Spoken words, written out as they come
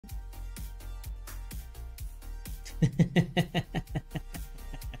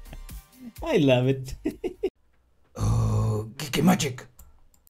I love it. Oh, GeekyMagic.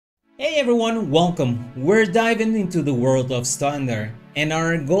 Hey everyone, welcome! We're diving into the world of Standard, and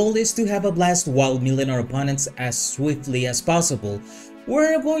our goal is to have a blast while milling our opponents as swiftly as possible.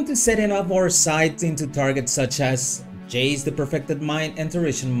 We're going to set up our sights into targets such as Jace the Perfected Mind and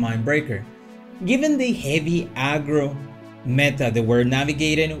Torrential Mindbreaker. Given the heavy aggro meta that we're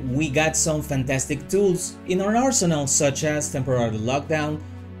navigating, we got some fantastic tools in our arsenal such as Temporary Lockdown,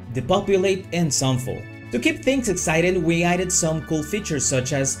 Depopulate, and Sunfall. To keep things exciting, we added some cool features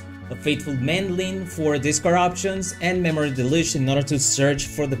such as a Faithful Mendling for discard options and Memory Delusion in order to search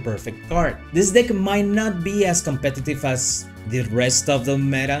for the perfect card. This deck might not be as competitive as the rest of the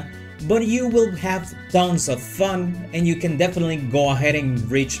meta, but you will have tons of fun and you can definitely go ahead and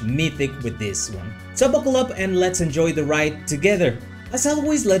reach Mythic with this one. So buckle up and let's enjoy the ride together. As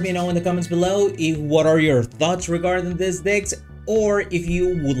always, let me know in the comments below what are your thoughts regarding these decks, or if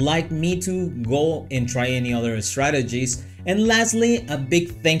you would like me to go and try any other strategies. And lastly, a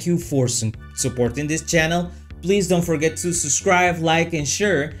big thank you for supporting this channel. Please don't forget to subscribe, like, and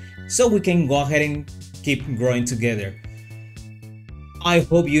share so we can go ahead and keep growing together. I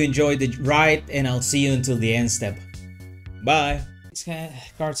hope you enjoyed the ride and I'll see you until the end step. Bye!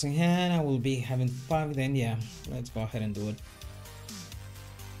 Cards in hand, I will be having 5 then, yeah, let's go ahead and do it.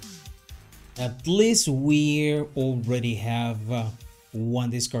 At least we already have one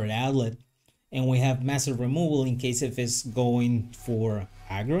discard outlet. And we have massive removal in case if it's going for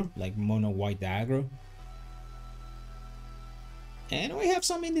aggro, like Monowhite aggro. And we have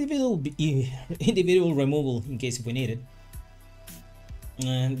some individual removal in case if we need it.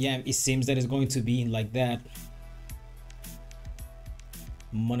 And yeah, it seems that it's going to be like that.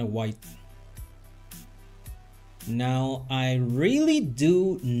 Monowhite. Now I really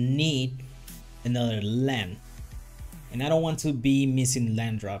do need another land. And I don't want to be missing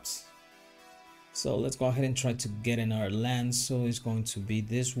land drops. So let's go ahead and try to get in our land. So it's going to be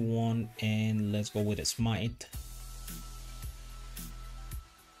this one, and let's go with a smite.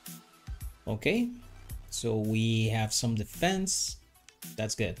 Okay, so we have some defense.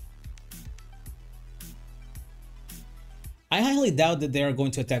 That's good. I highly doubt that they are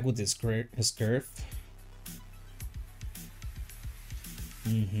going to attack with this curve.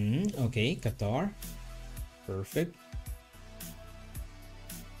 Okay, Qatar. Perfect.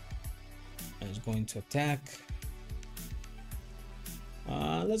 Is going to attack.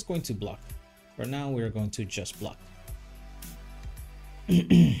 Let's go into block. For now, we're going to just block.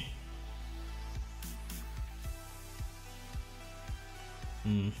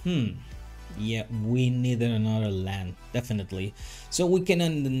 Yeah, we need another land, definitely. So we can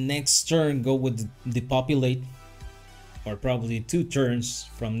on the next turn go with the populate, or probably 2 turns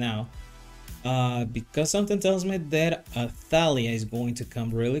from now. Because something tells me that Thalia is going to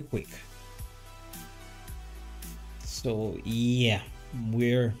come really quick. So yeah,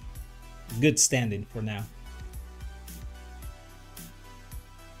 we're good standing for now.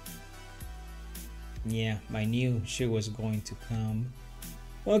 Yeah, I knew she was going to come.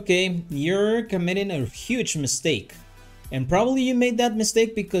 Okay, you're committing a huge mistake. And probably you made that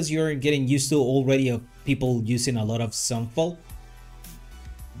mistake because you're getting used to already of people using a lot of Sunfall.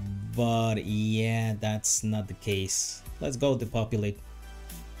 But yeah, that's not the case. Let's go depopulate.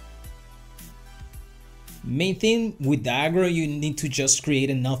 Main thing with the aggro, you need to just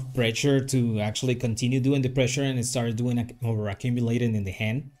create enough pressure to actually continue doing the pressure and start doing over accumulating in the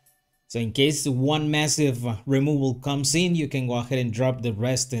hand. So in case one massive removal comes in, you can go ahead and drop the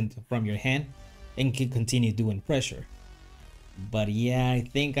rest from your hand and can continue doing pressure. But yeah, I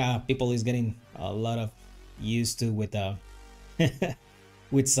think people is getting a lot of used to with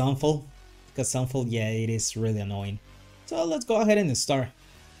with Sunfall, because Sunfall, yeah, it is really annoying. So let's go ahead and start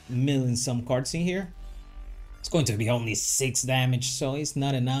milling some cards in here. It's going to be only 6 damage, so it's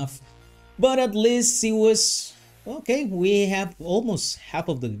not enough. But at least it was okay. We have almost half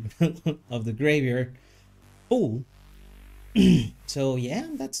of the of the graveyard full. So yeah,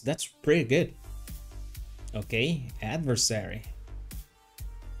 that's pretty good. Okay, adversary.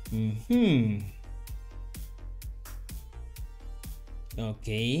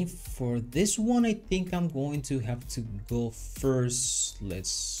 Okay, for this one, I think I'm going to have to go first.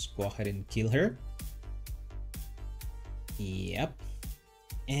 Let's go ahead and kill her. Yep.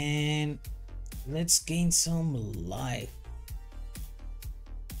 And let's gain some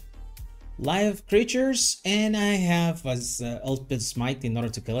live creatures, and I have as ultimate smite in order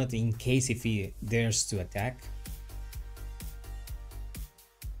to kill it in case if he dares to attack.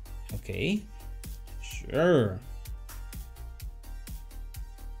 Okay, sure.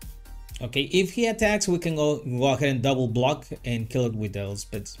 Okay, if he attacks, we can go ahead and double block and kill it with the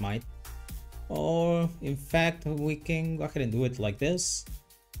Elspeth's Might. Or, in fact, we can go ahead and do it like this.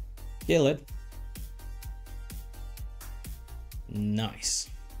 Kill it. Nice.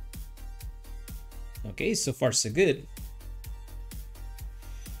 Okay, so far so good.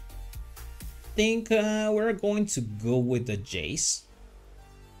 Think we're going to go with the Jace.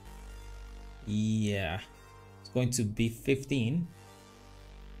 Yeah, it's going to be 15.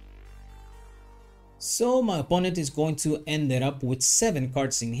 So my opponent is going to end it up with 7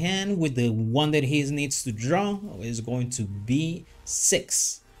 cards in hand, with the one that he needs to draw is going to be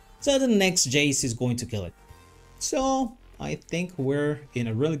 6. So the next Jace is going to kill it. So I think we're in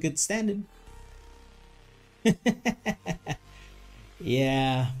a really good standing.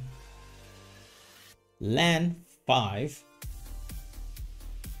 Yeah. Land 5.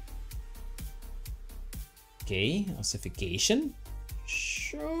 Okay, ossification.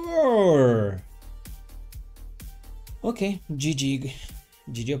 Sure. Okay, GG.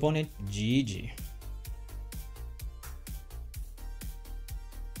 GG opponent, GG.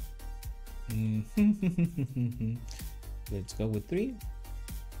 Let's go with 3.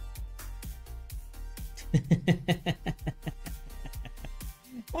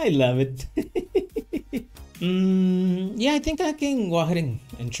 I love it. Yeah, I think I can go ahead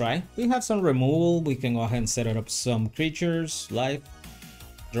and try. We have some removal. We can go ahead and set up some creatures, life,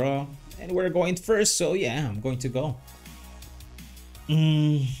 draw, and we're going first. So yeah, I'm going to go.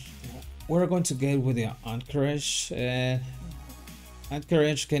 We're going to get with the Anchorage.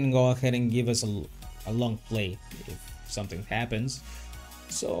 Anchorage can go ahead and give us a long play if something happens.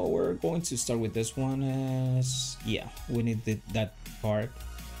 So we're going to start with this one as, yeah, we need that card.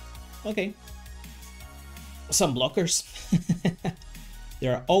 Okay. Some blockers.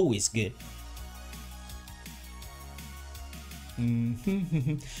 They're always good.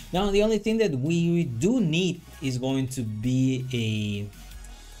 Now the only thing that we do need is going to be a,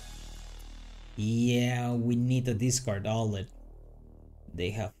 yeah, we need a discard outlet. They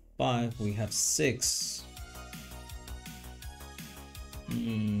have 5, we have 6.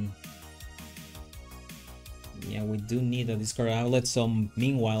 Yeah, we do need a discard outlet. So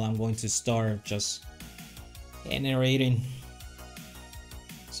meanwhile, I'm going to start just generating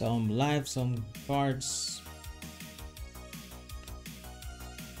some life, some cards.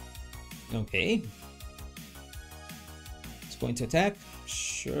 Okay, it's going to attack.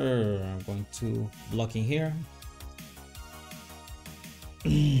 Sure, I'm going to block in here.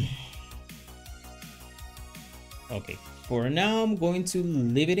 Okay, for now I'm going to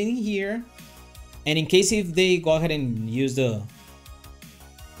leave it in here, and in case if they go ahead and use the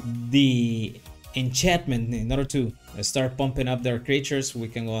enchantment in order to start pumping up their creatures, we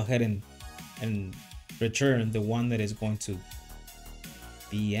can go ahead and return the one that is going to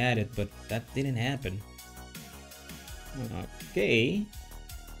be added, but that didn't happen. Okay.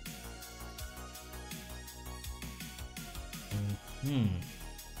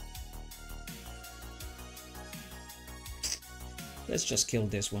 Let's just kill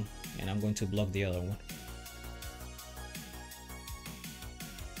this one, and I'm going to block the other one.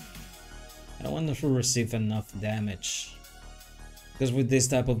 I don't want to receive enough damage, because with this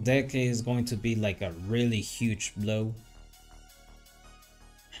type of deck it's going to be like a really huge blow.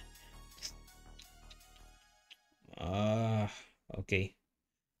 Okay,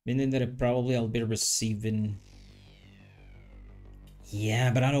 meaning that probably I'll be receiving.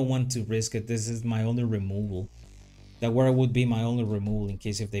 Yeah, but I don't want to risk it. This is my only removal. That word would be my only removal in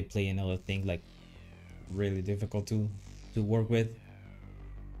case if they play another thing like really difficult to work with.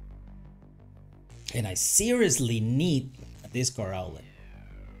 And I seriously need a discard outlet,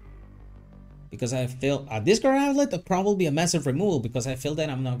 because I feel a discard outlet would probably be a massive removal, because I feel that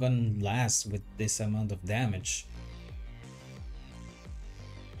I'm not gonna last with this amount of damage.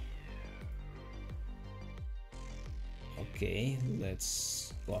 Okay,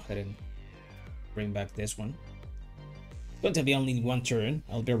 let's go ahead and bring back this one. It's going to be only 1 turn.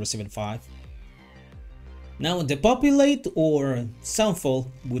 I'll be receiving 5. Now, Depopulate or Soundfall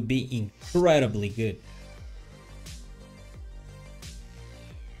would be incredibly good.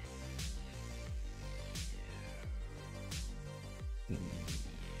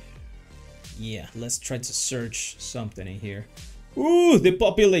 Yeah, let's try to search something in here. Ooh,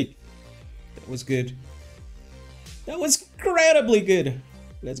 Depopulate! That was good. That was incredibly good.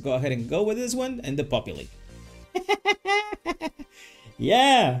 Let's go ahead and go with this one and Depopulate.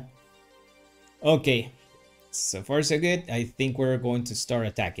 Yeah. Okay. So far so good. I think we're going to start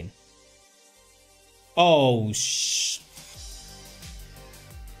attacking. Oh,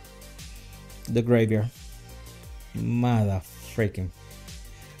 the graveyard. Mother freaking.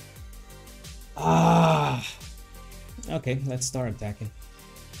 Okay, let's start attacking.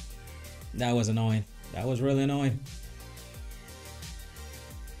 That was annoying. That was really annoying.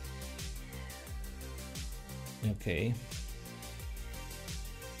 Okay.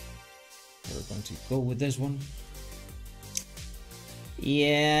 We're going to go with this one.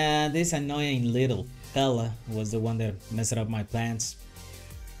 Yeah, this annoying little fella was the one that messed up my plans.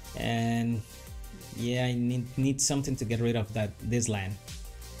 And yeah, I need something to get rid of this land.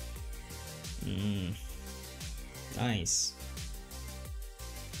 Nice.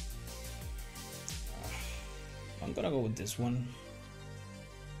 I'm gonna go with this one,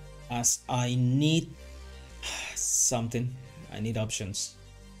 as I need something. I need options.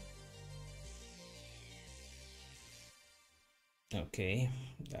 Okay,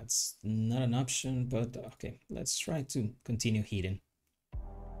 that's not an option, but okay, let's try to continue hitting.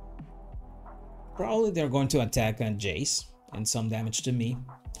 Probably they're going to attack on Jace and some damage to me.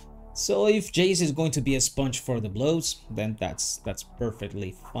 So if Jace is going to be a sponge for the blows, then that's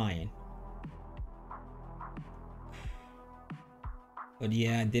perfectly fine. But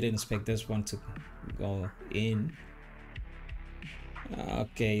yeah, I didn't expect this one to go in.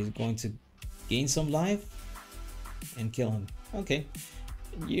 Okay, he's going to gain some life and kill him. Okay,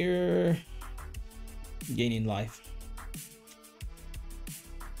 you're gaining life.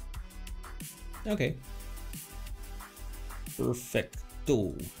 Okay,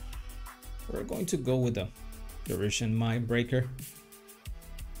 perfecto. We're going to go with the Duration Mind Breaker.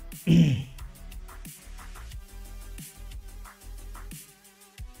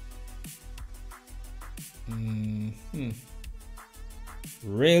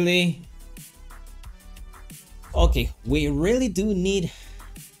 Really? Okay, we really do need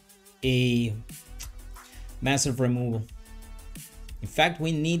a massive removal. In fact,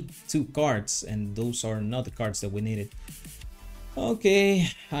 we need 2 cards, and those are not the cards that we needed. Okay,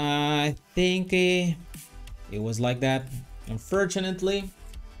 I think it was like that. Unfortunately,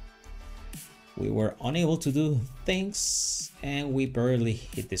 we were unable to do things, and we barely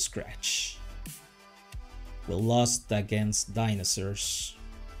hit the scratch. We lost against dinosaurs.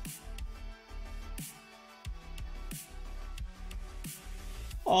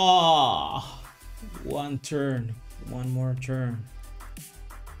 Ah, one turn, one more turn.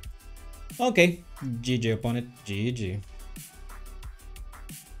 Okay, GG opponent, GG.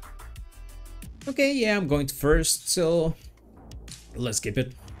 Okay, yeah, I'm going to first, so let's keep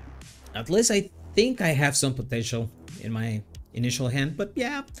it. At least I think I have some potential in my initial hand, but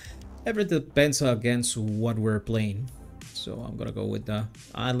yeah, everything depends against what we're playing. So I'm gonna go with the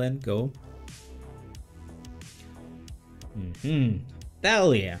island, go.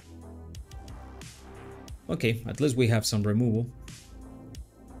 Thalia. Okay, at least we have some removal.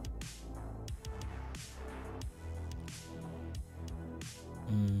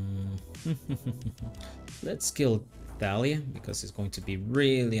 Let's kill Thalia because it's going to be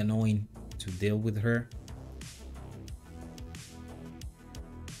really annoying to deal with her.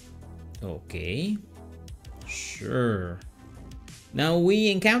 Okay, sure. Now we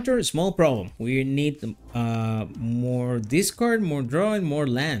encounter a small problem. We need more discard, more draw, and more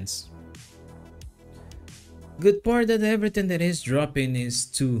lands. Good part that everything that is dropping is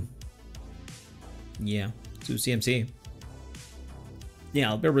 2. Yeah, 2 CMC. Yeah,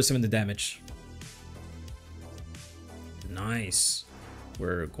 I'll be receiving the damage. Nice.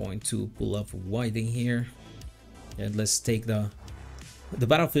 We're going to pull up white in here. And let's take the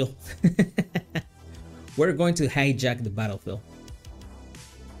battlefield. We're going to hijack the battlefield.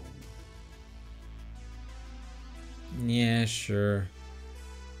 Yeah, sure.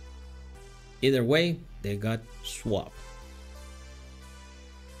 Either way, they got swapped.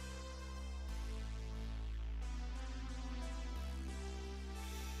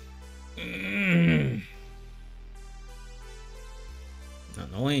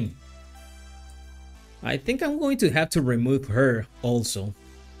 Annoying. I think I'm going to have to remove her also.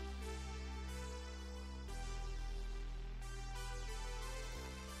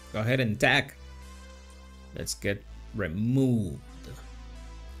 Go ahead and attack. Let's get removed.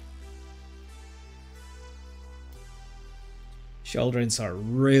 Childrens are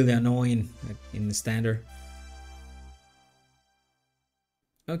really annoying in the standard.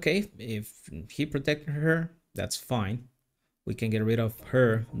 Okay, if he protected her, that's fine. We can get rid of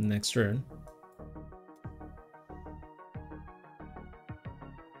her next turn.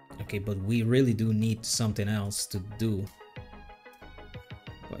 Okay, but we really do need something else to do.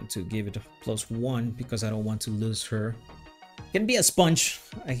 I'm going to give it a +1 because I don't want to lose her. Can be a sponge,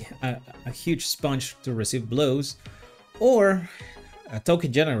 a huge sponge to receive blows, or a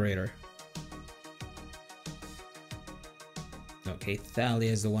token generator. Okay,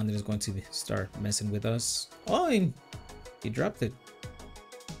 Thalia is the one that is going to start messing with us. Oh, He dropped it.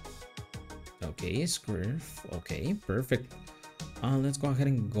 Okay, Scriff. Okay, perfect. Let's go ahead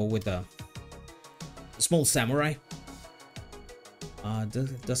and go with a small samurai.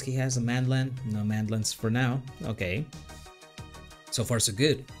 Does he has a manland? No manlands for now. Okay. So far so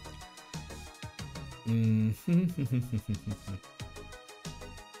good.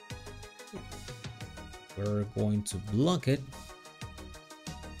 We're going to block it.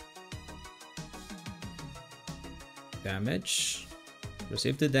 Damage.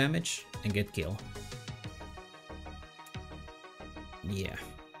 Receive the damage and get killed. Yeah.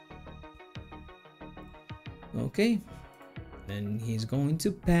 Okay. Then he's going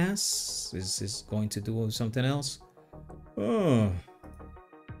to pass. Is this going to do something else? Oh.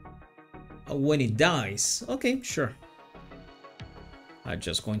 When he dies. Okay, sure. I'm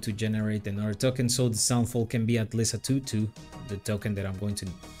just going to generate another token so the Soundfall can be at least a 2/2. The token that I'm going to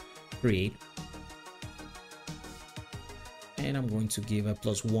create. And I'm going to give a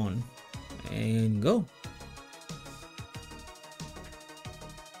 +1 and go.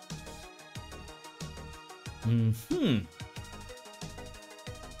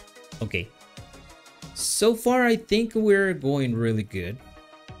 Okay. So far, I think we're going really good.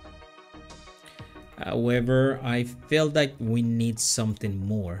 However, I feel like we need something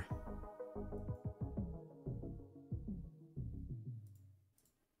more.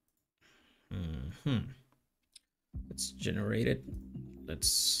 Let's generate it.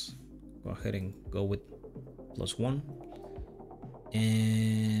 Let's go ahead and go with +1.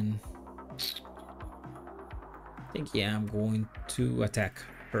 And I think, yeah, I'm going to attack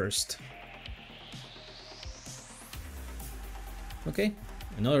first. Okay,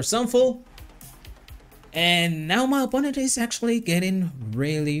 another Sunfall. And now my opponent is actually getting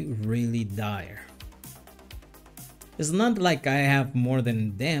really dire. It's not like I have more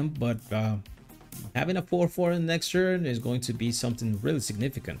than them, but having a 4/4 in the next turn is going to be something really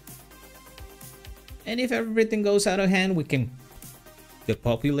significant. And if everything goes out of hand, we can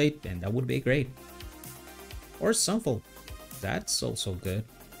depopulate, and that would be great. Or Sunfall. That's also good.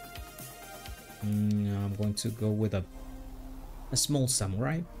 I'm going to go with a small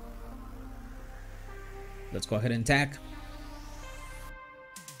samurai. Let's go ahead and attack.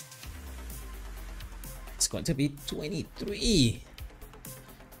 It's going to be 23.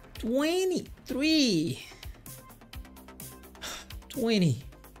 23. 20.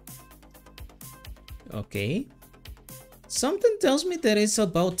 Okay. Something tells me that it's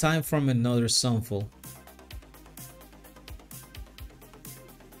about time for another Sunfall.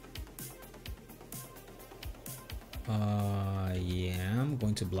 Yeah, I'm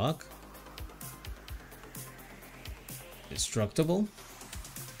going to block. Destructible.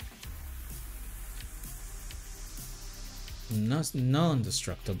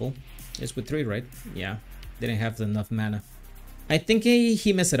 Non-destructible. It's with 3, right? Yeah. Didn't have enough mana. I think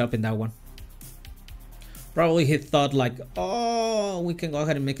he messed it up in that one. Probably he thought like, oh, we can go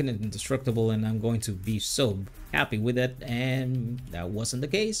ahead and make it indestructible and I'm going to be so happy with it, and that wasn't the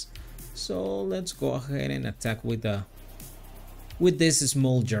case. So let's go ahead and attack with this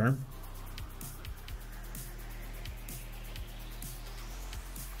small germ.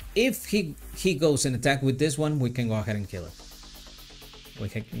 If he goes and attack with this one, we can go ahead and kill it. We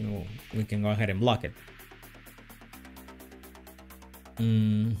can go ahead and block it.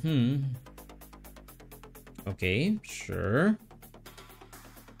 Okay, sure.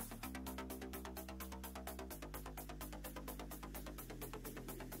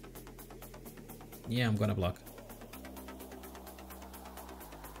 Yeah, I'm gonna block.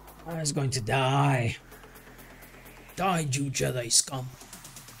 I was going to die. Die, you Jedi scum.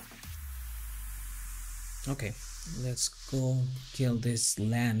 Okay, let's go kill this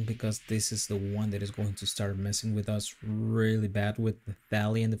land, because this is the one that is going to start messing with us really bad with the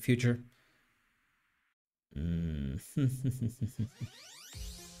Thali in the future.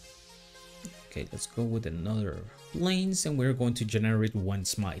 Okay, let's go with another plains, and we're going to generate 1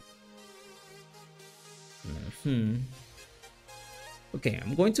 smite. Okay,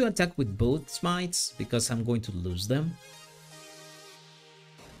 I'm going to attack with both smites because I'm going to lose them.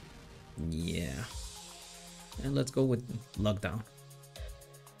 Yeah. And let's go with lockdown.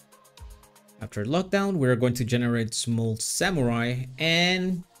 After lockdown, we're going to generate small samurai,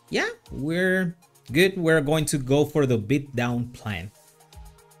 and yeah, we're good. We're going to go for the beat down plan.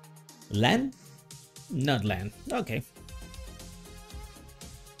 Land? Not land. Okay.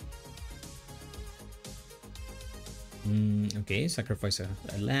 Okay, sacrifice a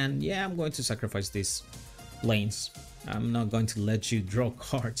land. Yeah, I'm going to sacrifice these lanes. I'm not going to let you draw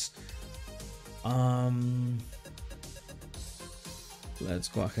cards. Let's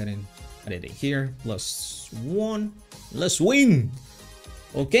go ahead and Add it here. +1. Let's win.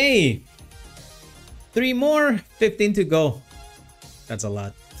 Okay. 3 more. 15 to go. That's a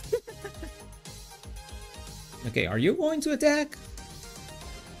lot. Okay, are you going to attack?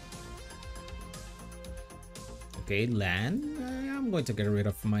 Okay, land. I'm going to get rid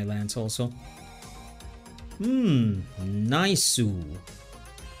of my lands also. Nice.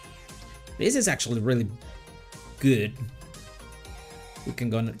 This is actually really good. We can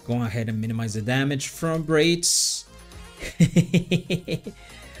go ahead and minimize the damage from braids.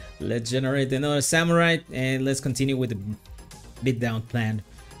 Let's generate another samurai and let's continue with the beatdown plan.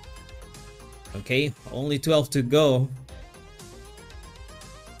 Okay, only 12 to go.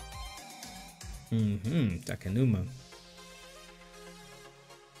 Takanuma.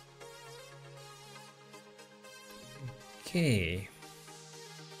 Okay.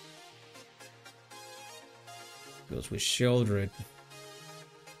 Goes with Shieldred.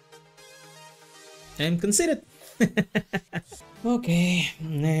 I'm conceited. Okay.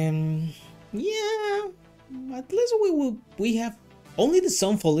 Yeah. At least we have only the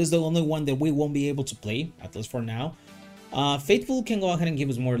Sunfall is the only one that we won't be able to play, at least for now. Faithful can go ahead and give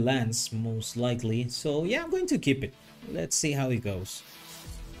us more lands, most likely. So yeah, I'm going to keep it. Let's see how it goes.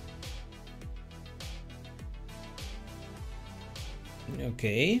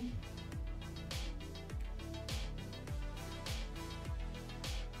 Okay.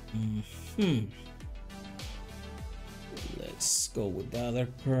 Let's go with the other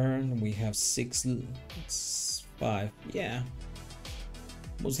turn. We have 5. Yeah.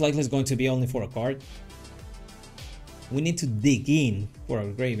 Most likely it's going to be only for a card. We need to dig in for a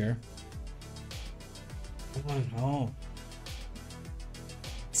graveyard. Oh no.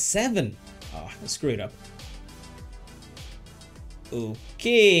 7. Oh, I screwed up.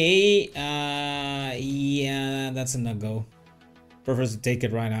 Okay. Yeah, that's a no-go. Prefers to take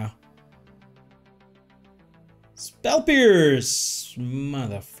it right now. Spell Pierce!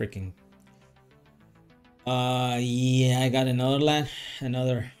 Mother freaking. Yeah, I got another land.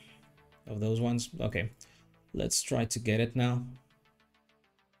 Another of those ones. Okay. Let's try to get it now.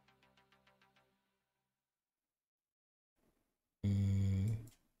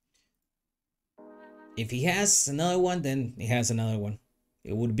 If he has another one, then he has another one.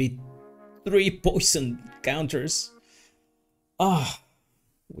 It would be 3 poison counters. Ah,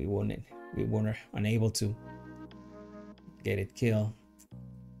 we won it. We were unable to get it killed.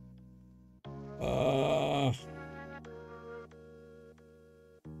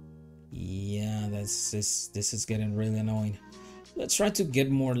 Yeah, this is getting really annoying. Let's try to get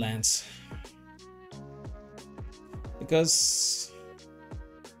more lands. Because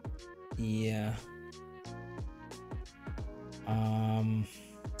yeah. I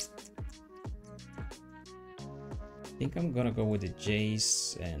think I'm gonna go with the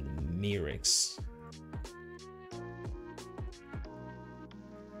Jace and Mirix.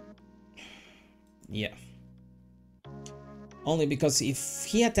 Yeah. Only because if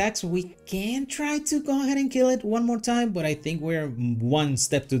he attacks, we can try to go ahead and kill it one more time, but I think we're one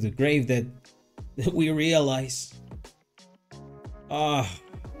step to the grave that we realize.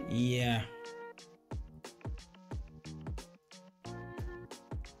 Yeah.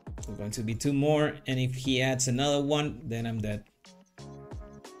 We're going to be 2 more, and if he adds another one, then I'm dead.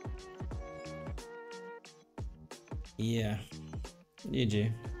 Yeah.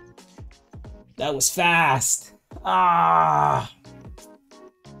 GG. That was fast. Come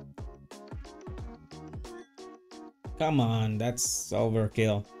on, that's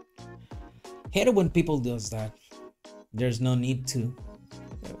overkill. Hate it when people does that. There's no need to.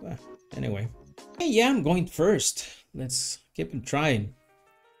 Anyway. Hey, yeah, I'm going first. Let's keep on trying.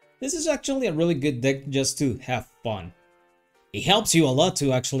 This is actually a really good deck just to have fun. It helps you a lot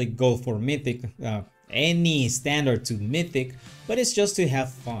to actually go for mythic, any standard to mythic, but it's just to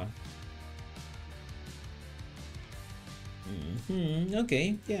have fun.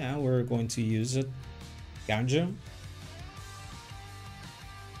 Okay, yeah, we're going to use it. Ganja.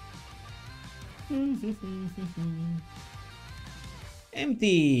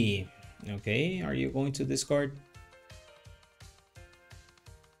 Empty. Okay, are you going to discard?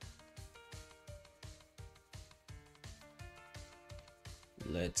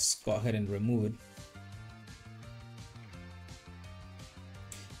 Let's go ahead and remove it.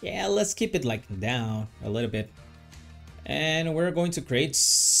 Yeah, let's keep it like down a little bit. And we're going to create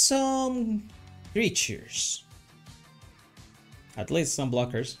some creatures. At least some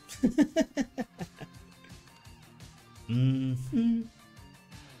blockers.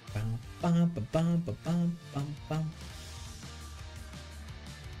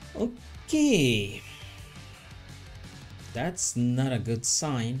 Okay. That's not a good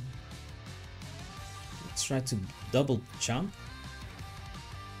sign. Let's try to double jump.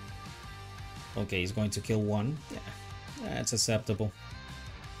 Okay, he's going to kill one. Yeah, that's acceptable.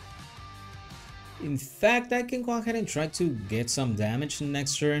 In fact, I can go ahead and try to get some damage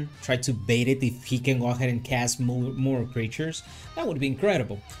next turn. Try to bait it if he can go ahead and cast more creatures. That would be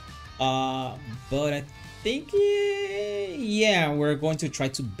incredible. But I think, yeah, we're going to try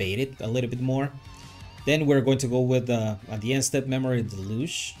to bait it a little bit more. Then we're going to go with at the end step Memory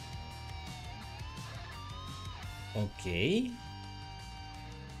Deluge. Okay.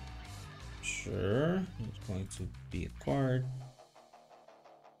 Sure, it's going to be a card.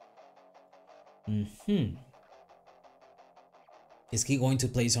 Is he going to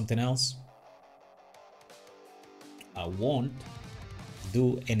play something else? I won't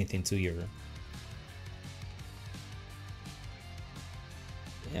do anything to your...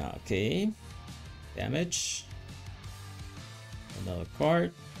 Yeah, okay. Damage. Another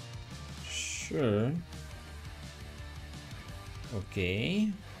card. Sure.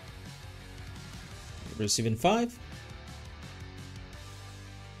 Okay. Receiving 5.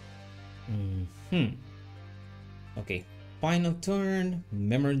 Okay. Final turn.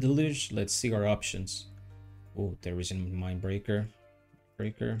 Memory Deluge. Let's see our options. Oh, there is a Mindbreaker.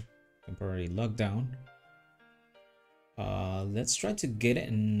 Temporary lockdown. Let's try to get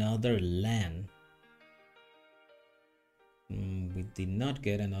another land. We did not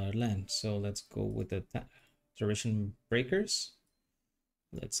get another land, so let's go with the Duration Breakers.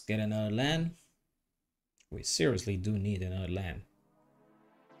 Let's get another land. We seriously do need another land.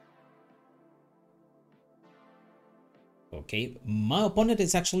 Okay, my opponent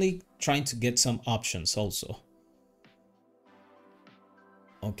is actually trying to get some options also.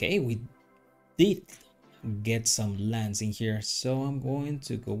 Okay, we did get some lands in here, so I'm going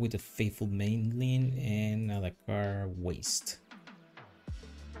to go with the Faithful Mainling and Alakar Waste.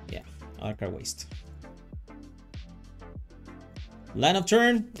 Yeah, Alakar Waste. Land of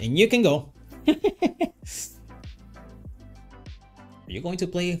turn, and you can go. Are you going to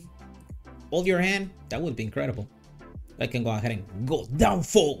play all your hand? That would be incredible. I can go ahead and go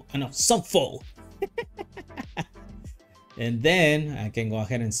downfall and a sunfall. And then I can go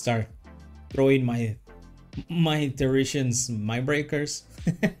ahead and start throwing my iterations, my breakers.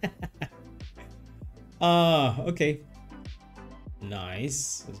 Okay.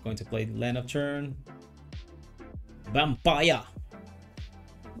 Nice. It's going to play land of turn. Vampire.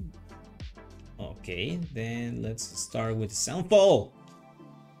 Okay, then let's start with Sunfall.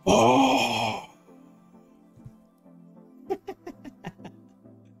 Oh!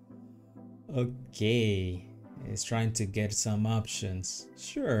 Okay, it's trying to get some options.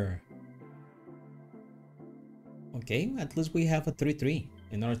 Sure. Okay, at least we have a 3-3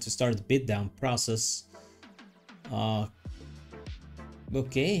 in order to start the bid down process.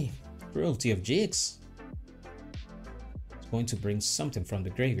 Okay, Cruelty of Jigs. It's going to bring something from the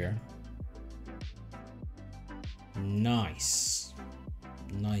graveyard. Nice.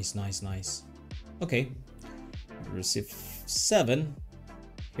 Nice. Okay, receive 7.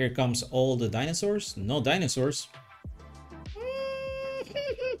 Here comes all the dinosaurs. No dinosaurs.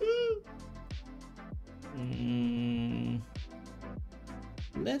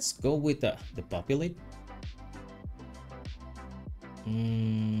 Let's go with the populate.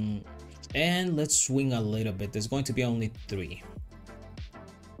 And let's swing a little bit. There's going to be only 3.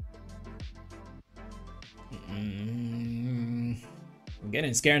 I'm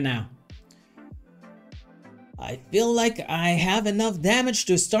getting scared now. I feel like I have enough damage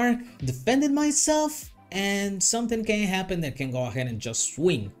to start defending myself, and something can happen that can go ahead and just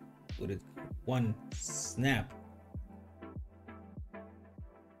swing with it one snap.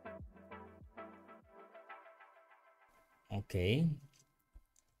 Okay.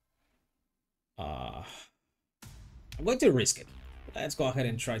 I'm going to risk it. Let's go ahead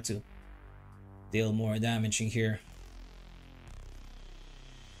and try to deal more damage in here.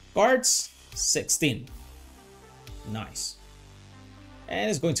 Cards 16. Nice. And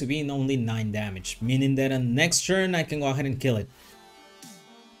it's going to be in only 9 damage, meaning that on next turn I can go ahead and kill it.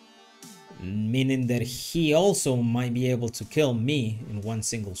 Meaning that he also might be able to kill me in one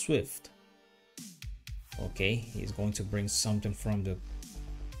single swift. Okay, he's going to bring something from the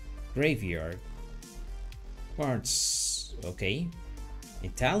graveyard. Cards, okay.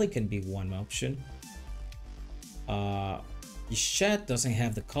 Italic can be one option. Ishat doesn't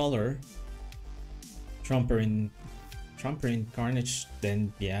have the color. Trumperin Carnage,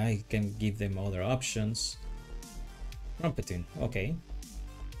 then yeah, I can give them other options. Trumpeting, okay.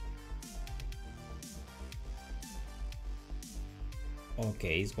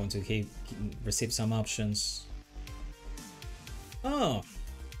 Okay, he's going to receive some options. Oh,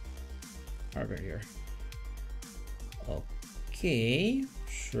 Harbor here. Okay,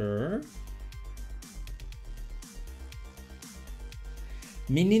 sure.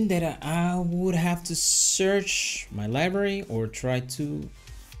 Meaning that I would have to search my library or try to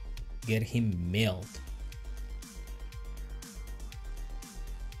get him mailed.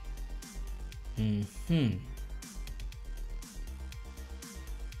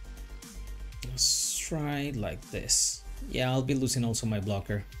 Let's try like this. Yeah, I'll be losing also my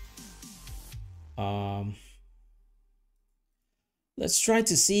blocker. Let's try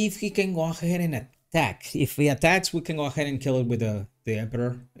to see if he can go ahead and attack. If he attacks, we can go ahead and kill it with the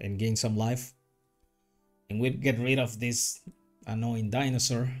Emperor and gain some life. And we'll get rid of this annoying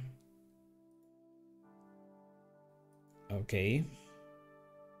dinosaur. Okay.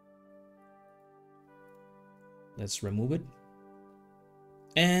 Let's remove it.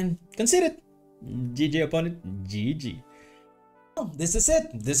 And concede it. GG opponent. GG. This is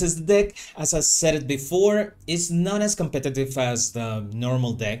it. This is the deck. As I said it before, it's not as competitive as the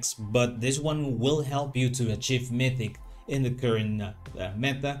normal decks, but this one will help you to achieve mythic in the current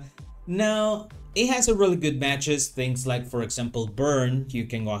meta. Now, it has a really good matches, things like, for example, Burn. You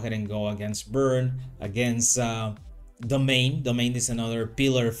can go ahead and go against Burn, against Domain. Domain is another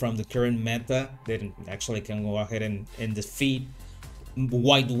pillar from the current meta that actually can go ahead and defeat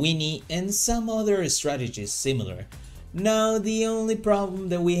White Winnie and some other strategies similar. Now, the only problem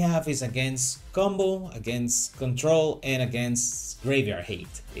that we have is against combo, against control, and against graveyard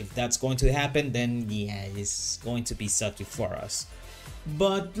hate. If that's going to happen, then yeah, it's going to be sucky for us.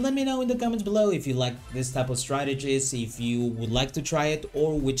 But let me know in the comments below if you like this type of strategies, if you would like to try it,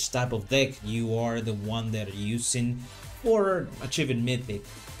 or which type of deck you are the one that are using for achieving mythic.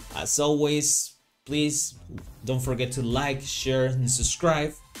 As always, please don't forget to like, share, and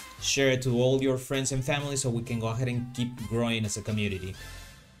subscribe. Share it to all your friends and family so we can go ahead and keep growing as a community.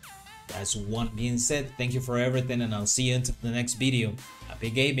 That's one being said, thank you for everything, and I'll see you until the next video.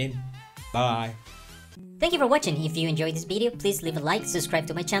 Happy gaming. Bye. Thank you for watching. If you enjoyed this video, please leave a like, subscribe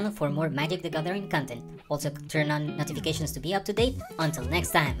to my channel for more Magic the Gathering content. Also turn on notifications to be up to date. Until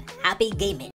next time, happy gaming!